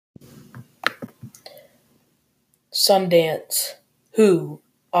Sundance. Who?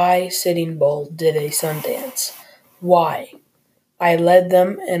 I, Sitting Bull, did a Sundance. Why? I led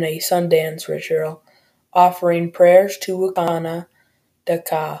them in a Sundance ritual, offering prayers to Wakana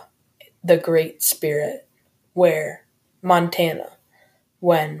Daka, the Great Spirit. Where? Montana.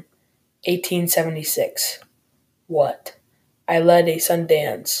 When? 1876. What? I led a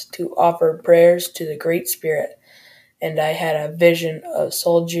Sundance to offer prayers to the Great Spirit, and I had a vision of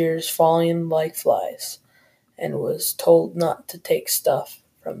soldiers falling like flies, and was told not to take stuff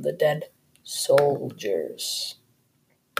from the dead soldiers.